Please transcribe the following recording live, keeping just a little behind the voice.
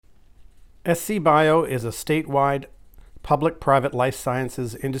SC Bio is a statewide public-private life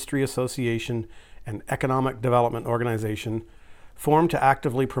sciences industry association and economic development organization formed to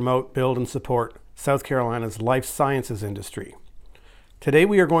actively promote, build, and support South Carolina's life sciences industry. Today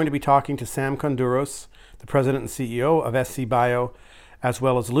we are going to be talking to Sam Kondouros, the President and CEO of SC Bio, as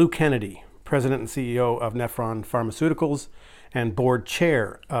well as Lou Kennedy, President and CEO of Nephron Pharmaceuticals and Board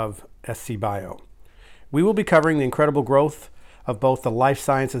Chair of SC Bio. We will be covering the incredible growth of both the life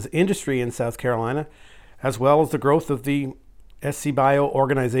sciences industry in South Carolina, as well as the growth of the SC Bio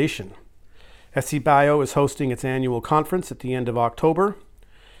organization. SC Bio is hosting its annual conference at the end of October.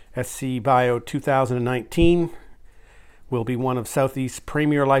 SC Bio 2019 will be one of Southeast's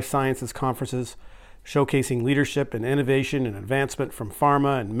premier life sciences conferences, showcasing leadership and innovation and advancement from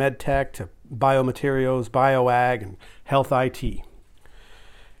pharma and medtech to biomaterials, bioag, and health IT.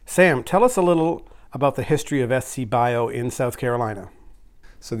 Sam, tell us a little about the history of SC Bio in South Carolina.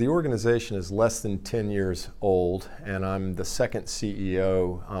 So the organization is less than 10 years old, and I'm the second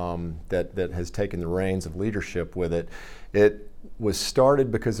CEO that has taken the reins of leadership with it. It was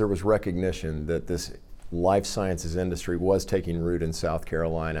started because there was recognition that this life sciences industry was taking root in South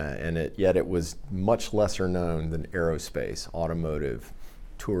Carolina, and yet it was much lesser known than aerospace, automotive,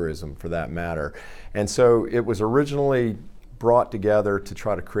 tourism for that matter. And so it was originally brought together to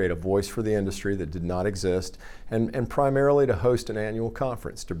try to create a voice for the industry that did not exist, and primarily to host an annual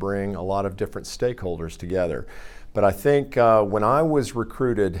conference to bring a lot of different stakeholders together. But I think when I was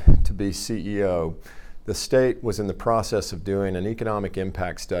recruited to be CEO, the state was in the process of doing an economic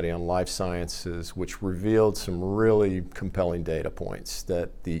impact study on life sciences, which revealed some really compelling data points,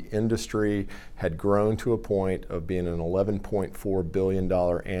 that the industry had grown to a point of being an $11.4 billion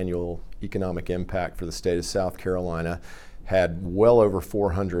annual economic impact for the state of South Carolina, had well over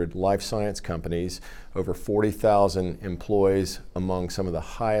 400 life science companies, over 40,000 employees among some of the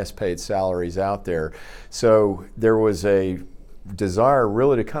highest paid salaries out there. So there was a desire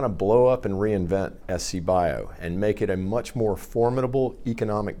really to kind of blow up and reinvent SC Bio and make it a much more formidable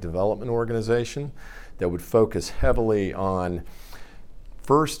economic development organization that would focus heavily on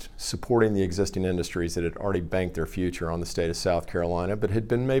first, supporting the existing industries that had already banked their future on the state of South Carolina, but had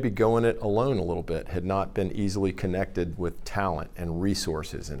been maybe going it alone a little bit, had not been easily connected with talent and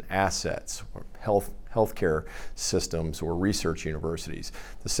resources and assets, or healthcare systems or research universities.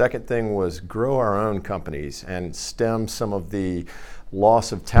 The second thing was grow our own companies and stem some of the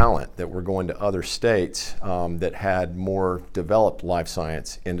loss of talent that were going to other states that had more developed life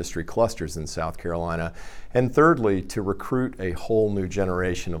science industry clusters in South Carolina. And thirdly, to recruit a whole new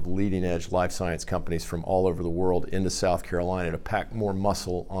generation of leading edge life science companies from all over the world into South Carolina to pack more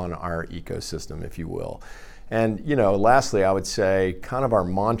muscle on our ecosystem, if you will. And lastly, I would say kind of our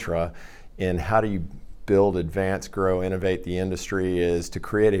mantra in how do you build, advance, grow, innovate the industry is to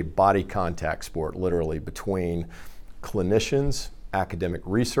create a body contact sport, literally, between clinicians, academic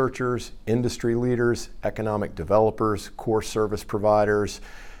researchers, industry leaders, economic developers, core service providers,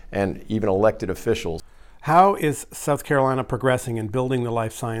 and even elected officials. How is South Carolina progressing in building the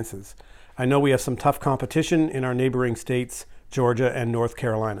life sciences? I know we have some tough competition in our neighboring states, Georgia and North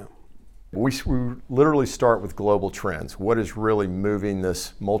Carolina. We literally start with global trends. What is really moving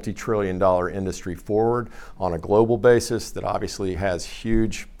this multi-trillion-dollar industry forward on a global basis that obviously has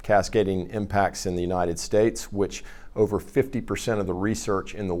huge cascading impacts in the United States, which over 50% of the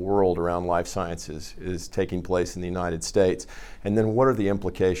research in the world around life sciences is taking place in the United States. And then what are the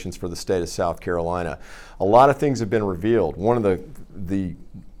implications for the state of South Carolina? A lot of things have been revealed. One of the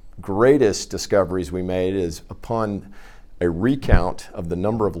greatest discoveries we made is upon a recount of the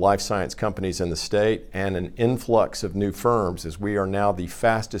number of life science companies in the state and an influx of new firms, as we are now the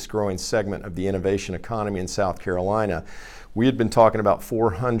fastest growing segment of the innovation economy in South Carolina. We had been talking about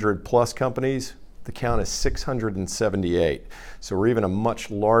 400 plus companies. The count is 678. So we're even a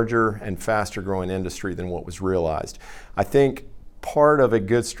much larger and faster growing industry than what was realized. I think part of a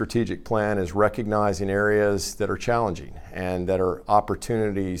good strategic plan is recognizing areas that are challenging and that are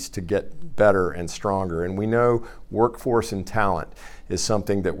opportunities to get better and stronger. And we know workforce and talent is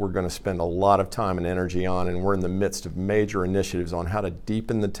something that we're going to spend a lot of time and energy on, and we're in the midst of major initiatives on how to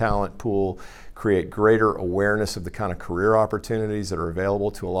deepen the talent pool, create greater awareness of the kind of career opportunities that are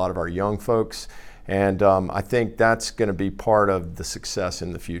available to a lot of our young folks. And I think that's going to be part of the success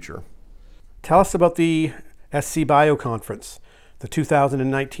in the future. Tell us about the SC Bio Conference. The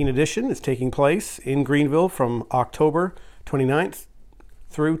 2019 edition is taking place in Greenville from October 29th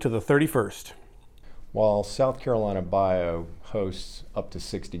through to the 31st. While South Carolina Bio hosts up to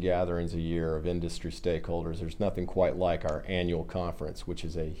 60 gatherings a year of industry stakeholders, there's nothing quite like our annual conference, which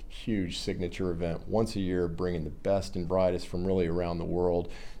is a huge signature event once a year, bringing the best and brightest from really around the world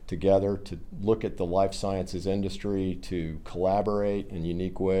together to look at the life sciences industry, to collaborate in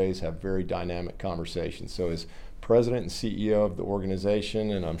unique ways, have very dynamic conversations. So as president and CEO of the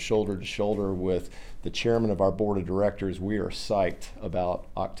organization, and I'm shoulder to shoulder with the chairman of our board of directors, we are psyched about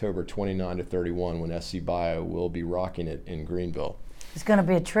October 29 to 31 when SC Bio will be rocking it in Greenville. It's going to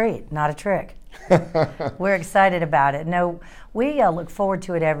be a treat, not a trick. We're excited about it. No, we look forward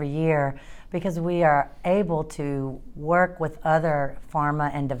to it every year because we are able to work with other pharma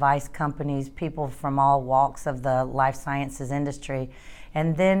and device companies, people from all walks of the life sciences industry,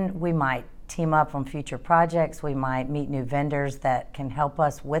 and then we might team up on future projects. We might meet new vendors that can help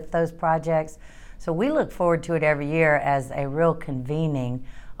us with those projects. So we look forward to it every year as a real convening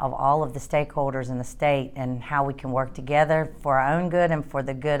of all of the stakeholders in the state and how we can work together for our own good and for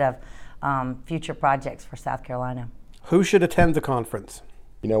the good of future projects for South Carolina. Who should attend the conference?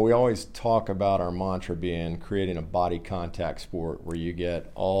 You know, we always talk about our mantra being creating a body contact sport where you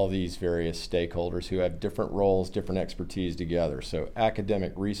get all these various stakeholders who have different roles, different expertise together. So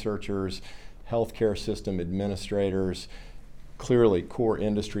academic researchers, healthcare system administrators, clearly core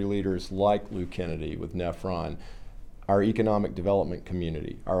industry leaders like Lou Kennedy with Nephron, our economic development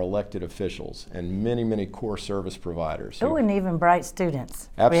community, our elected officials, and many, many core service providers. Oh, and even bright students.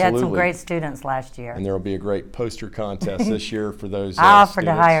 Absolutely. We had some great students last year. And there will be a great poster contest this year for those I offered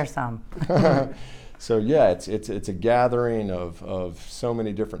students. to hire some. So yeah, it's a gathering of so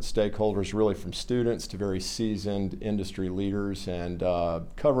many different stakeholders, really from students to very seasoned industry leaders, and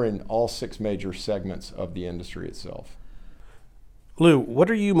covering all 6 major segments of the industry itself. Lou, what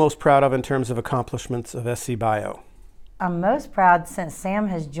are you most proud of in terms of accomplishments of SC Bio? I'm most proud since Sam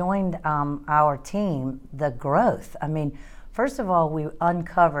has joined our team, the growth. I mean, first of all, we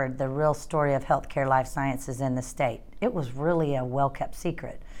uncovered the real story of healthcare life sciences in the state. It was really a well-kept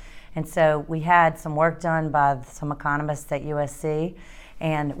secret. And so we had some work done by some economists at USC,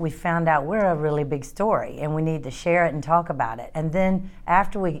 and we found out we're a really big story and we need to share it and talk about it. And then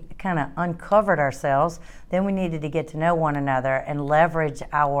after we kind of uncovered ourselves, then we needed to get to know one another and leverage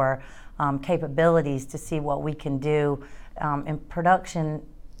our capabilities to see what we can do in production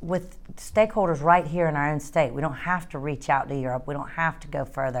with stakeholders right here in our own state. We don't have to reach out to Europe. We don't have to go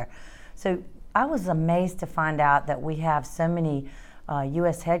further. So I was amazed to find out that we have so many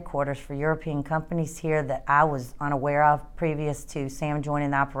U.S. headquarters for European companies here that I was unaware of previous to Sam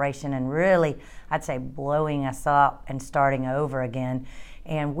joining the operation and really, I'd say, blowing us up and starting over again.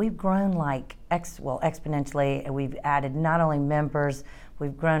 And we've grown like exponentially. We've added not only members,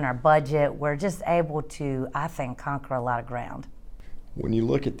 we've grown our budget. We're just able to, I think, conquer a lot of ground. When you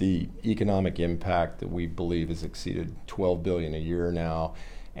look at the economic impact that we believe has exceeded $12 billion a year now,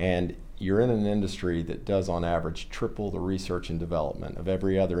 and you're in an industry that does on average triple the research and development of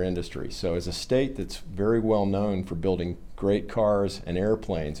every other industry. So as a state that's very well known for building great cars and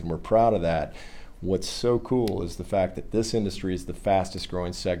airplanes, and we're proud of that, what's so cool is the fact that this industry is the fastest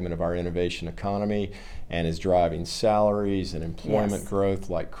growing segment of our innovation economy and is driving salaries and employment growth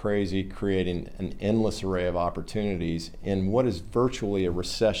like crazy, creating an endless array of opportunities in what is virtually a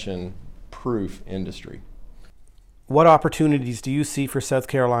recession-proof industry. What opportunities do you see for South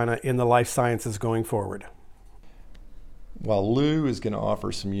Carolina in the life sciences going forward? Well, Lou is going to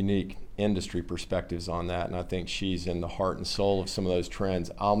offer some unique industry perspectives on that, and I think she's in the heart and soul of some of those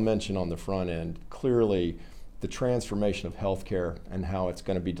trends. I'll mention on the front end, clearly the transformation of healthcare and how it's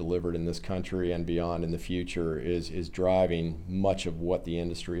going to be delivered in this country and beyond in the future is driving much of what the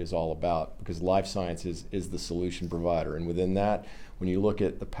industry is all about, because life sciences is the solution provider. And within that, when you look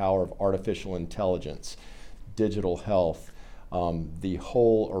at the power of artificial intelligence, digital health, the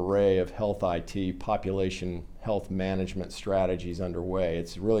whole array of health IT, population health management strategies underway,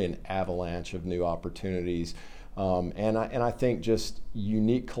 it's really an avalanche of new opportunities. And I think just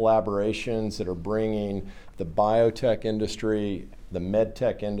unique collaborations that are bringing the biotech industry, the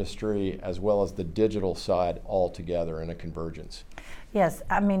medtech industry, as well as the digital side all together in a convergence. Yes,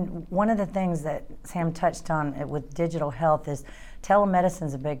 I mean, one of the things that Sam touched on with digital health is telemedicine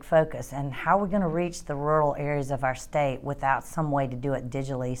is a big focus, and how are we going to reach the rural areas of our state without some way to do it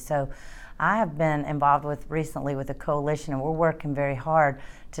digitally? So I have been involved recently with a coalition, and we're working very hard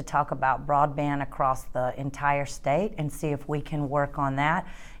to talk about broadband across the entire state and see if we can work on that.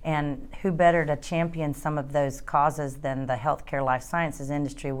 And who better to champion some of those causes than the healthcare life sciences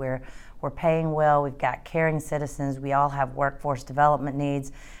industry, where we're paying well, we've got caring citizens, we all have workforce development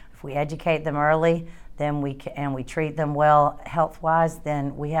needs. If we educate them early, then we treat them well health-wise,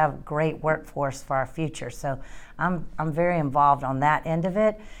 then we have great workforce for our future. So I'm very involved on that end of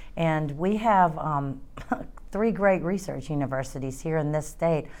it. And we have 3 great research universities here in this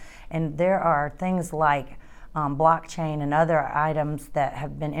state. And there are things like blockchain and other items that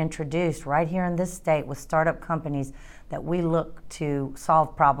have been introduced right here in this state with startup companies that we look to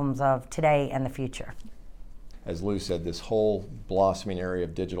solve problems of today and the future. As Lou said, this whole blossoming area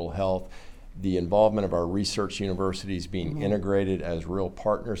of digital health, the involvement of our research universities being integrated as real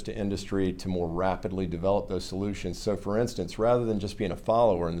partners to industry to more rapidly develop those solutions. So for instance, rather than just being a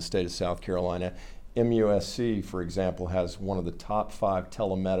follower in the state of South Carolina, MUSC, for example, has one of the top 5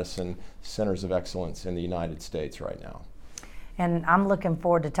 telemedicine centers of excellence in the United States right now. And I'm looking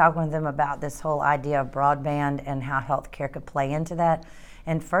forward to talking with them about this whole idea of broadband and how healthcare could play into that.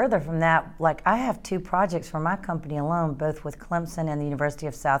 And further from that, like I have 2 projects for my company alone, both with Clemson and the University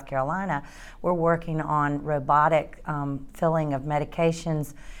of South Carolina. We're working on robotic filling of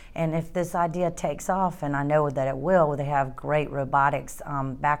medications. And if this idea takes off, and I know that it will, they have great robotics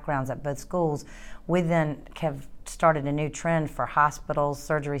backgrounds at both schools, we then have started a new trend for hospitals,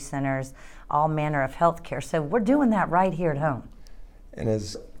 surgery centers, all manner of healthcare. So we're doing that right here at home. And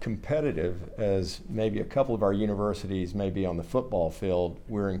as competitive as maybe a couple of our universities may be on the football field,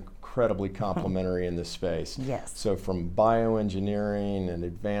 we're incredibly complementary in this space. Yes. So from bioengineering and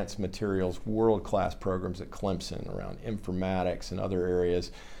advanced materials, world-class programs at Clemson around informatics and other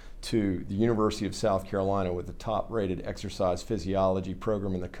areas, to the University of South Carolina with the top-rated exercise physiology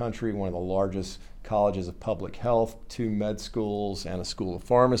program in the country, one of the largest colleges of public health, 2 med schools and a school of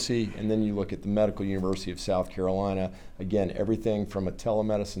pharmacy. And then you look at the Medical University of South Carolina, again, everything from a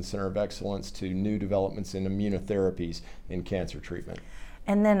telemedicine center of excellence to new developments in immunotherapies in cancer treatment.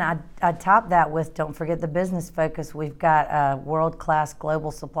 And then I'd top that with, don't forget the business focus. We've got a world-class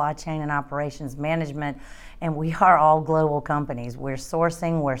global supply chain and operations management, and we are all global companies. We're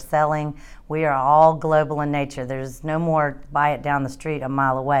sourcing, we're selling, we are all global in nature. There's no more buy it down the street a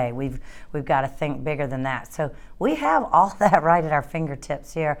mile away. We've got to think bigger than that. So we have all that right at our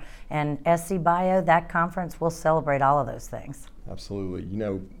fingertips here. And SC Bio, that conference, will celebrate all of those things. Absolutely. You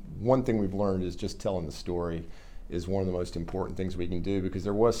know, one thing we've learned is just telling the story is one of the most important things we can do, because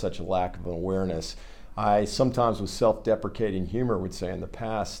there was such a lack of awareness. I sometimes with self-deprecating humor would say in the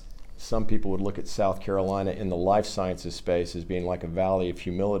past, some people would look at South Carolina in the life sciences space as being like a valley of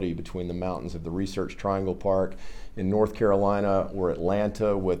humility between the mountains of the Research Triangle Park in North Carolina, or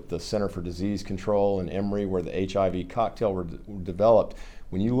Atlanta with the Center for Disease Control, and Emory where the HIV cocktail were developed.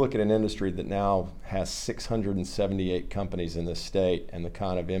 When you look at an industry that now has 678 companies in this state and the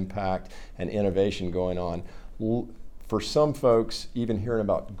kind of impact and innovation going on, for some folks, even hearing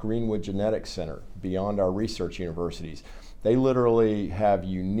about Greenwood Genetics Center beyond our research universities, they literally have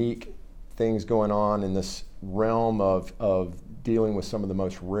unique things going on in this realm of dealing with some of the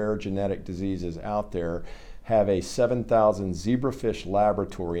most rare genetic diseases out there, have a 7,000 zebrafish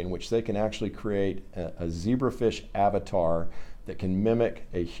laboratory in which they can actually create a zebrafish avatar that can mimic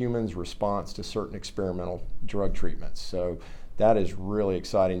a human's response to certain experimental drug treatments. So that is really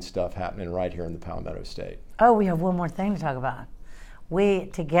exciting stuff happening right here in the Palmetto State. Oh, we have one more thing to talk about. We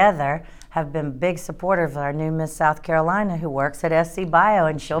together have been big supporters of our new Miss South Carolina who works at SC Bio,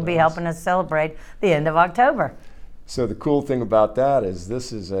 and she'll be helping us celebrate the end of October. So the cool thing about that is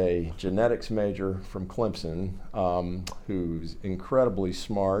this is a genetics major from Clemson who's incredibly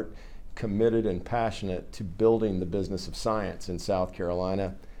smart, committed, and passionate to building the business of science in South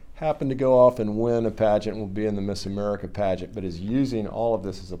Carolina. Happened to go off and win a pageant, will be in the Miss America pageant, but is using all of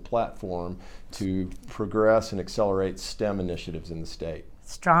this as a platform to progress and accelerate STEM initiatives in the state.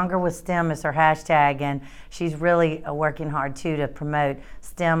 Stronger with STEM is her hashtag, and she's really working hard too to promote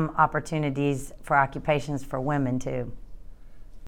STEM opportunities for occupations for women too.